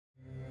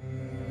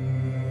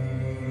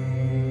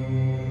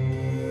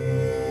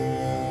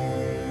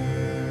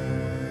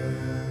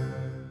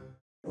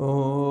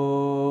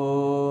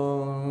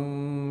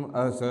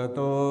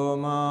Asato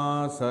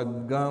ma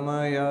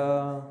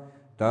sadgamaya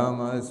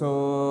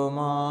tamaso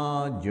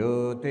ma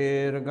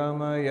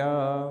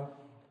jyotirgamaya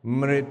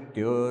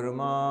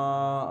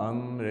mrityurma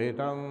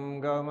amritam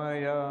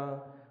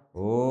gamaya.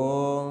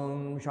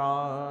 Om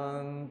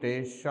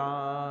Shanti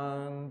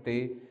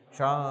Shanti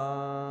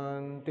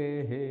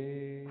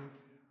Shanti.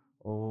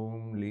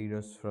 Om, lead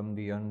us from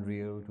the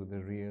unreal to the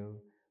real.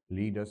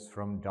 Lead us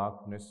from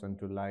darkness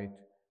unto light.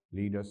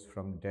 Lead us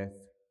from death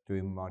to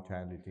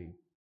immortality.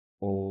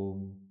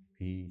 Om,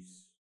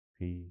 peace,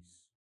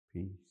 peace,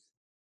 peace.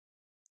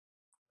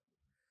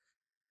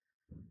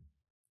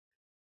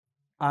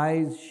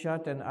 Eyes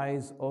shut and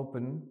eyes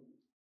open.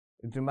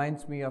 It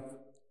reminds me of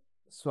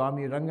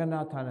Swami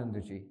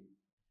Ranganathanandaji,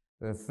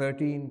 the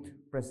 13th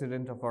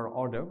president of our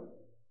order,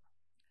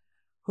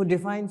 who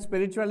defined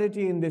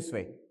spirituality in this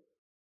way.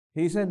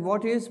 He said,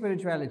 what is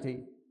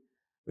spirituality?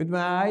 With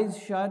my eyes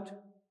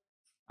shut,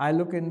 I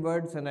look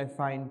inwards and I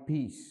find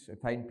peace. I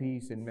find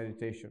peace in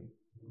meditation.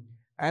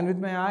 And with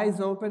my eyes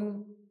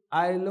open,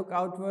 I look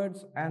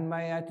outwards and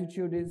my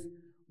attitude is,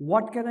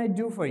 what can I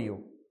do for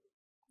you?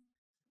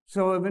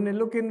 So when I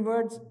look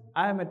inwards,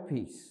 I am at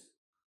peace.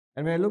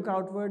 And when I look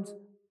outwards,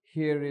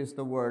 here is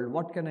the world.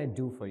 What can I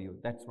do for you?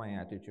 That's my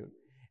attitude.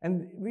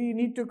 And we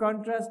need to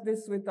contrast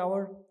this with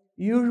our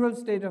usual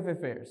state of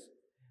affairs.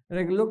 When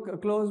I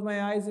close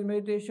my eyes in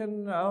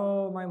meditation,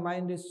 oh, my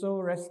mind is so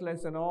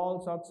restless and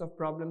all sorts of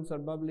problems are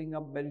bubbling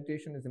up.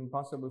 Meditation is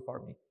impossible for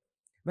me.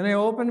 When I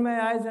open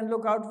my eyes and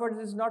look outwards,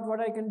 it's not what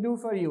I can do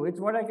for you. It's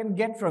what I can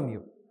get from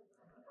you.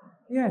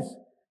 Yes.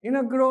 In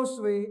a gross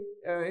way,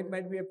 it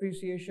might be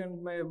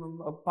appreciation,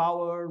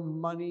 power,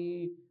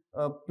 money,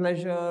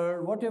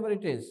 pleasure, whatever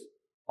it is.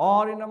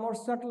 Or in a more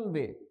subtle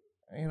way,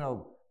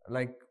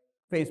 like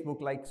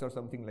Facebook likes or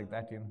something like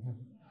that.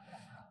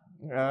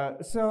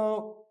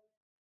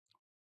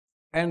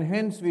 And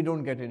hence we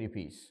don't get any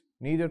peace.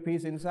 Neither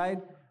peace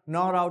inside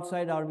nor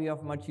outside are we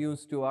of much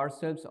use to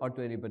ourselves or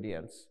to anybody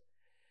else.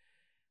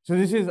 So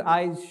this is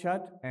eyes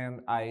shut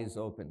and eyes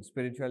open.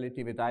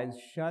 Spirituality with eyes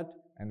shut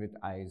and with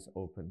eyes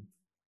open.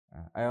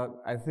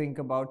 I think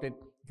about it,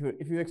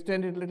 if you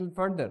extend it a little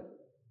further,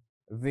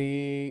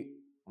 the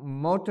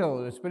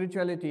motto, the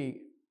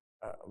spirituality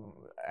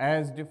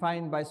as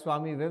defined by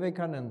Swami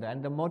Vivekananda,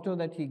 and the motto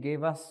that he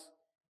gave us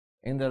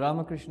in the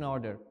Ramakrishna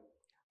Order,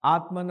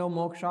 Atmano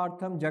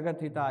mokshartham jagat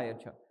hitaya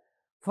cha,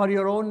 for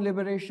your own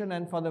liberation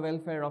and for the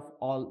welfare of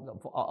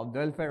the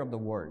welfare of the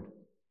world.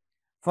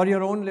 For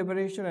your own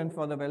liberation and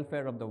for the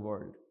welfare of the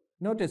world.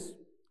 Notice,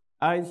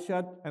 eyes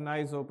shut and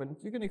eyes open.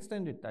 You can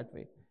extend it that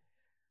way.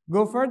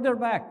 Go further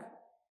back,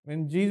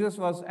 when Jesus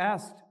was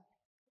asked,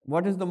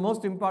 what is the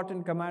most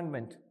important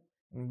commandment?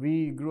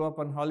 We grew up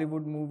on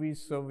Hollywood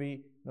movies, so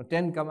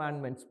 10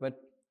 commandments,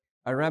 but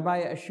a rabbi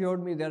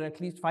assured me there are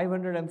at least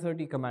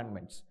 530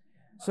 commandments.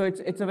 So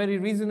it's a very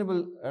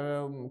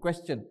reasonable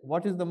question.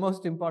 What is the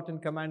most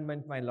important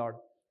commandment, my Lord?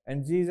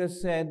 And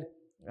Jesus said,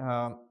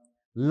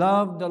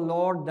 love the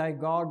Lord thy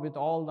God with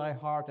all thy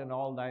heart and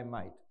all thy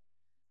might.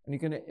 And you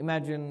can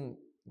imagine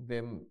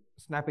them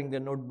snapping their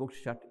notebooks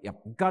shut.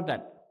 Yep, got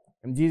that.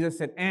 And Jesus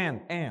said,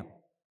 and.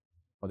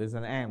 Oh, there's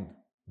an and.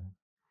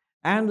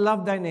 And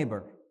love thy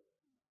neighbor.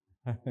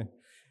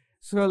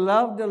 So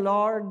love the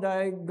Lord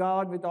thy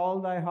God with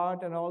all thy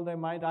heart and all thy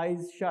might,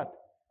 eyes shut.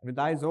 With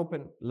eyes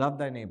open, love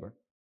thy neighbor.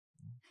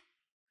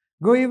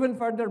 Go even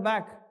further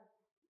back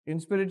in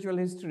spiritual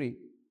history.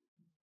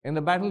 In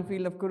the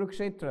battlefield of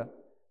Kurukshetra,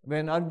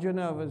 when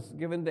Arjuna was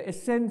given the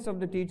essence of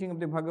the teaching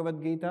of the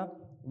Bhagavad Gita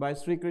by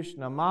Sri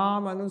Krishna,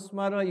 Mam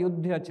anusmara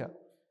yudhyacha.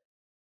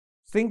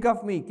 Think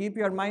of me, keep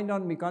your mind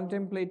on me,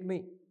 contemplate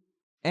me,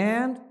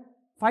 and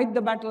fight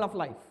the battle of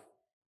life.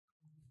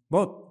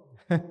 Both.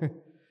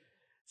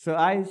 So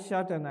eyes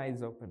shut and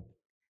eyes open.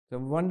 It's a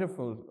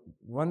wonderful,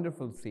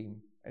 wonderful theme.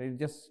 And it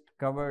just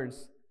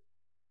covers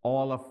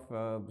all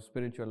of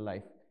spiritual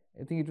life.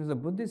 I think it was a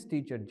Buddhist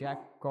teacher, Jack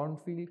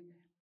Cornfield,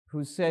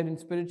 who said in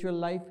spiritual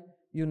life,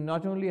 you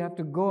not only have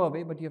to go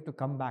away, but you have to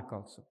come back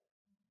also.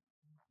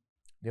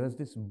 There was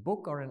this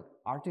book or an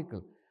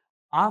article,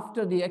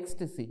 After the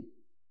Ecstasy,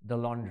 the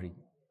Laundry.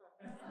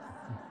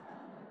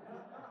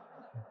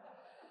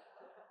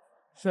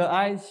 So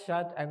eyes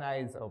shut and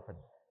eyes open.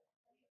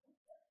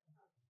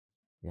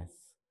 Yes.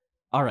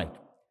 All right.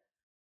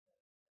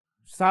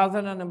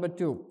 Sadhana number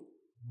 2,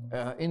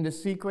 in the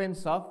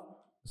sequence of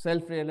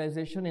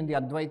self-realization in the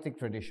Advaitic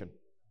tradition.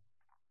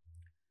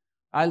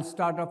 I'll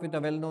start off with a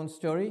well-known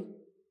story,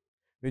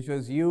 which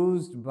was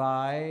used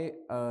by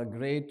a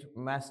great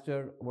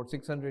master about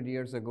 600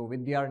 years ago,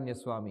 Vidyaranya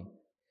Swami.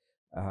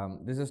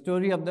 There's a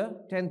story of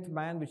the 10th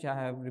man, which I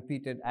have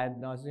repeated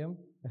ad nauseum,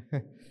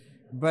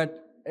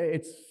 but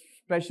it's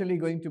especially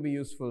going to be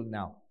useful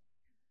now.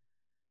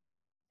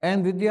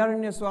 And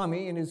Vidyaranya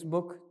Swami, in his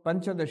book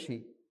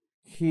Panchadashi,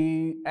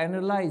 he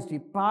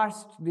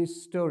parsed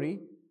this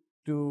story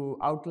to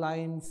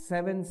outline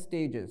 7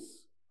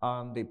 stages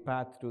on the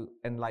path to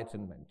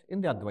enlightenment in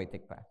the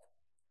Advaitic path.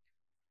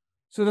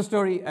 So the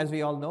story, as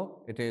we all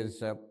know, it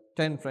is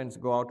 10 friends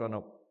go out on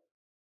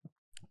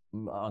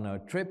a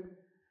trip.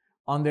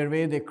 On their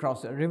way, they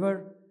cross a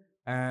river,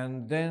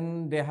 and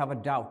then they have a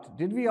doubt.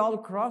 Did we all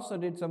cross or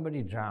did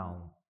somebody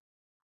drown?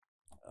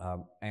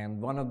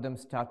 And one of them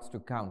starts to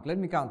count. Let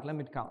me count.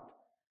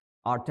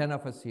 Are 10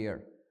 of us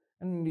here?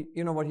 And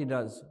you know what he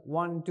does?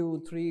 1,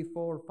 2, 3,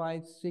 4,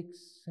 5,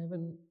 6,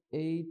 7,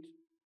 8,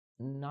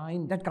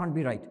 9. That can't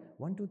be right.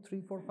 1, 2,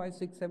 3, 4, 5,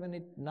 6, 7,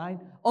 8, 9.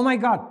 Oh my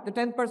God, the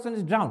 10th person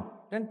is drowned.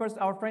 10%,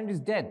 our friend is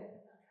dead.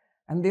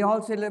 And they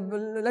all say,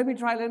 let me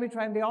try.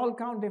 And they all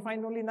count. They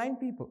find only 9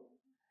 people.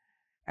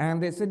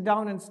 And they sit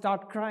down and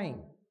start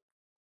crying.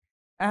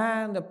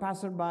 And the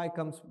passerby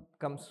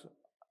comes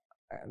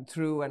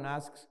through and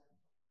asks,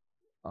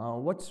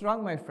 what's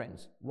wrong, my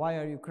friends? Why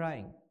are you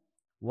crying?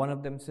 One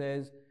of them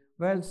says,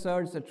 well,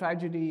 sir, it's a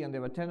tragedy, and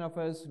there were 10 of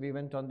us. We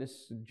went on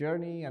this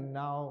journey, and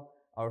now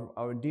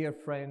our dear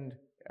friend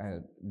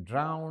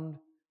drowned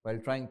while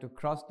trying to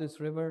cross this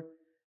river,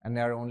 and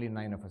there are only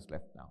 9 of us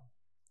left now.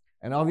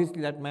 And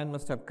obviously that man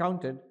must have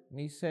counted, and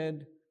he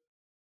said,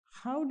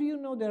 how do you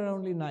know there are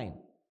only 9?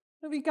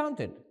 No, we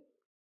counted.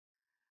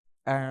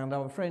 And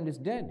our friend is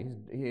dead.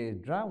 He is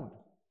drowned.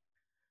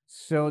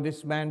 So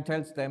this man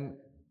tells them,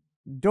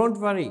 don't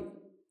worry,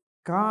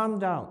 calm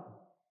down,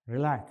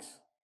 relax.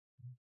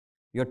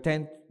 The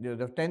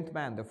 10th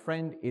man, the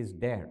friend is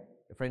there.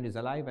 The friend is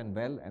alive and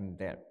well and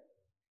there.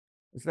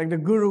 It's like the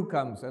guru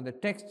comes and the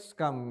texts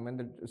come and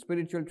the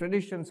spiritual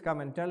traditions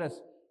come and tell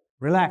us,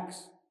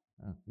 relax,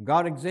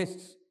 God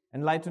exists,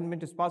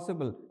 enlightenment is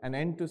possible, an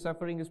end to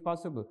suffering is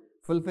possible,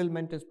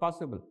 fulfillment is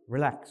possible,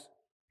 relax.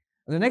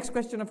 And the next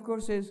question, of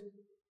course, is,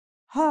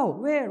 how?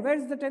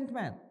 Where's the 10th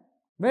man?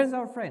 Where's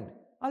our friend?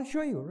 I'll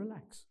show you,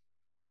 relax.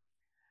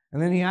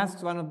 And then he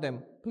asks one of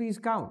them, please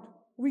count.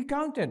 We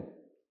counted.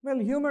 Well,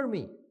 humor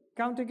me.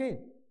 Count again.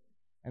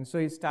 And so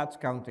he starts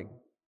counting.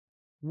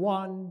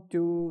 1,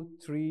 2,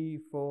 3,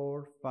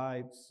 4,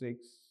 5,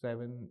 6,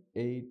 7,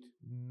 8,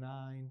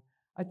 9.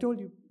 I told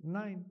you,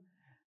 9.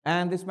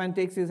 And this man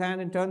takes his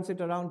hand and turns it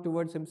around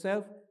towards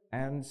himself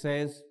and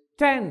says,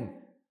 10.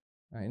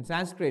 In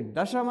Sanskrit,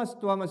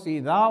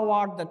 Dashamastvamasi, thou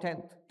art the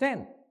 10th.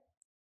 10.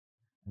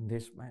 And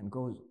this man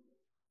goes,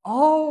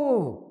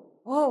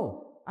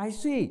 oh, I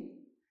see.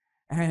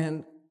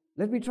 And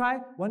let me try.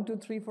 1, 2,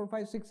 3, 4,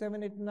 5, 6,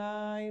 7, 8,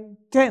 9,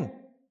 10.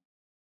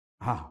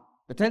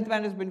 The 10th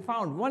man has been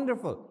found.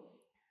 Wonderful.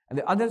 And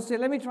the others say,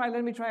 let me try.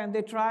 And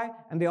they try,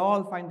 and they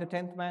all find the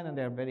 10th man, and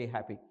they're very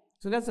happy.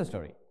 So that's the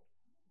story.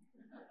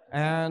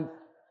 And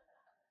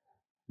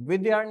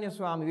Vidyaranya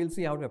Swami, we'll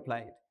see how to apply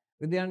it.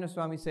 Vidyaranya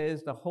Swami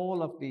says the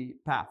whole of the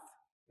path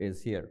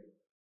is here.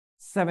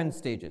 7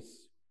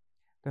 stages.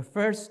 The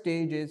first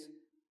stage is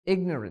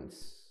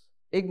ignorance.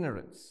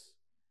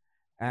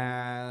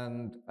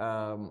 And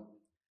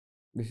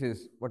this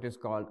is what is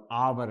called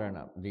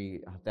avarana,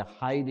 the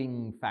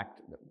hiding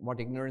fact. What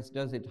ignorance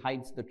does, it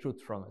hides the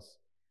truth from us.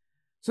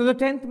 So the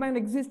 10th man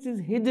exists, is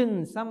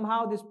hidden.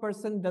 Somehow this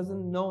person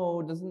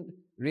doesn't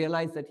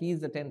realize that he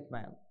is the 10th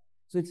man.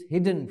 So it's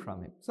hidden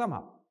from him,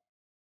 somehow.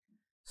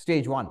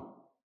 Stage 1.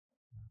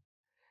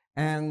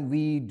 And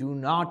we do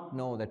not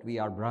know that we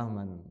are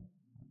Brahman.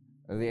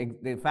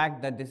 The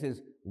fact that this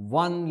is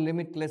one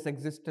limitless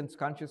existence,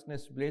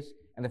 consciousness, bliss,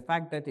 and the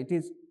fact that it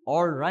is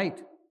all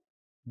right,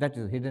 that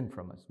is hidden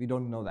from us. We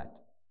don't know that.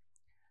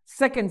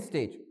 Second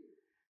stage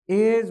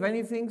is when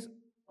he thinks,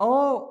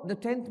 oh, the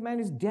 10th man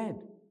is dead.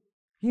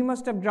 He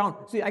must have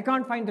drowned. See, I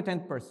can't find the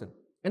 10th person.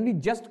 And we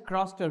just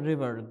crossed a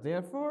river.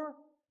 Therefore,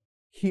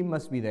 he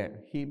must be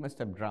there. He must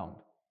have drowned.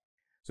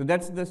 So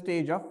that's the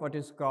stage of what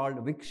is called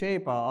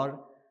vikshepa, or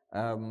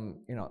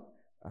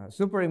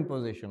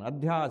superimposition,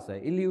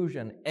 adhyasa,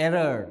 illusion,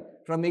 error.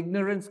 From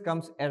ignorance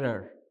comes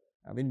error.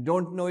 When you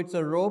don't know it's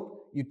a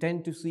rope, you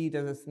tend to see it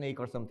as a snake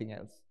or something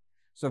else.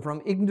 So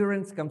from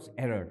ignorance comes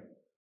error.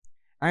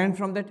 And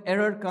from that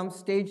error comes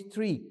stage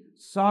 3,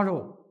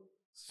 sorrow,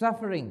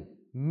 suffering,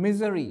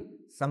 misery,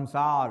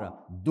 samsara,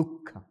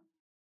 dukkha.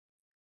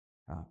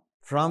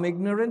 From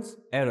ignorance,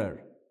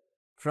 error.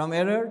 From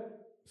error,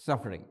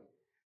 suffering.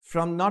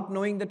 From not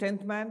knowing the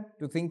 10th man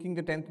to thinking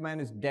the 10th man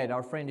is dead,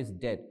 our friend is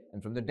dead.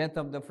 And from the death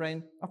of the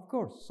friend, of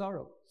course,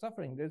 sorrow,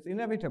 suffering, that's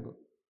inevitable.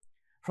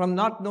 From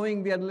not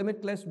knowing we are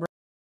limitless